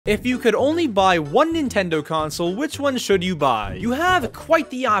If you could only buy one Nintendo console, which one should you buy? You have quite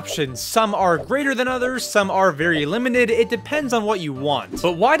the options. Some are greater than others, some are very limited. It depends on what you want.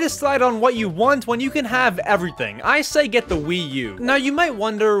 But why decide on what you want when you can have everything? I say get the Wii U. Now you might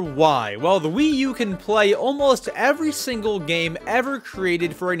wonder why. Well, the Wii U can play almost every single game ever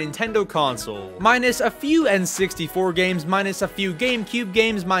created for a Nintendo console. Minus a few N64 games, minus a few GameCube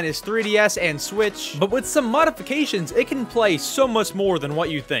games, minus 3DS and Switch. But with some modifications, it can play so much more than what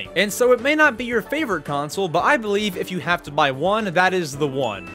you think. And so it may not be your favorite console, but I believe if you have to buy one, that is the one.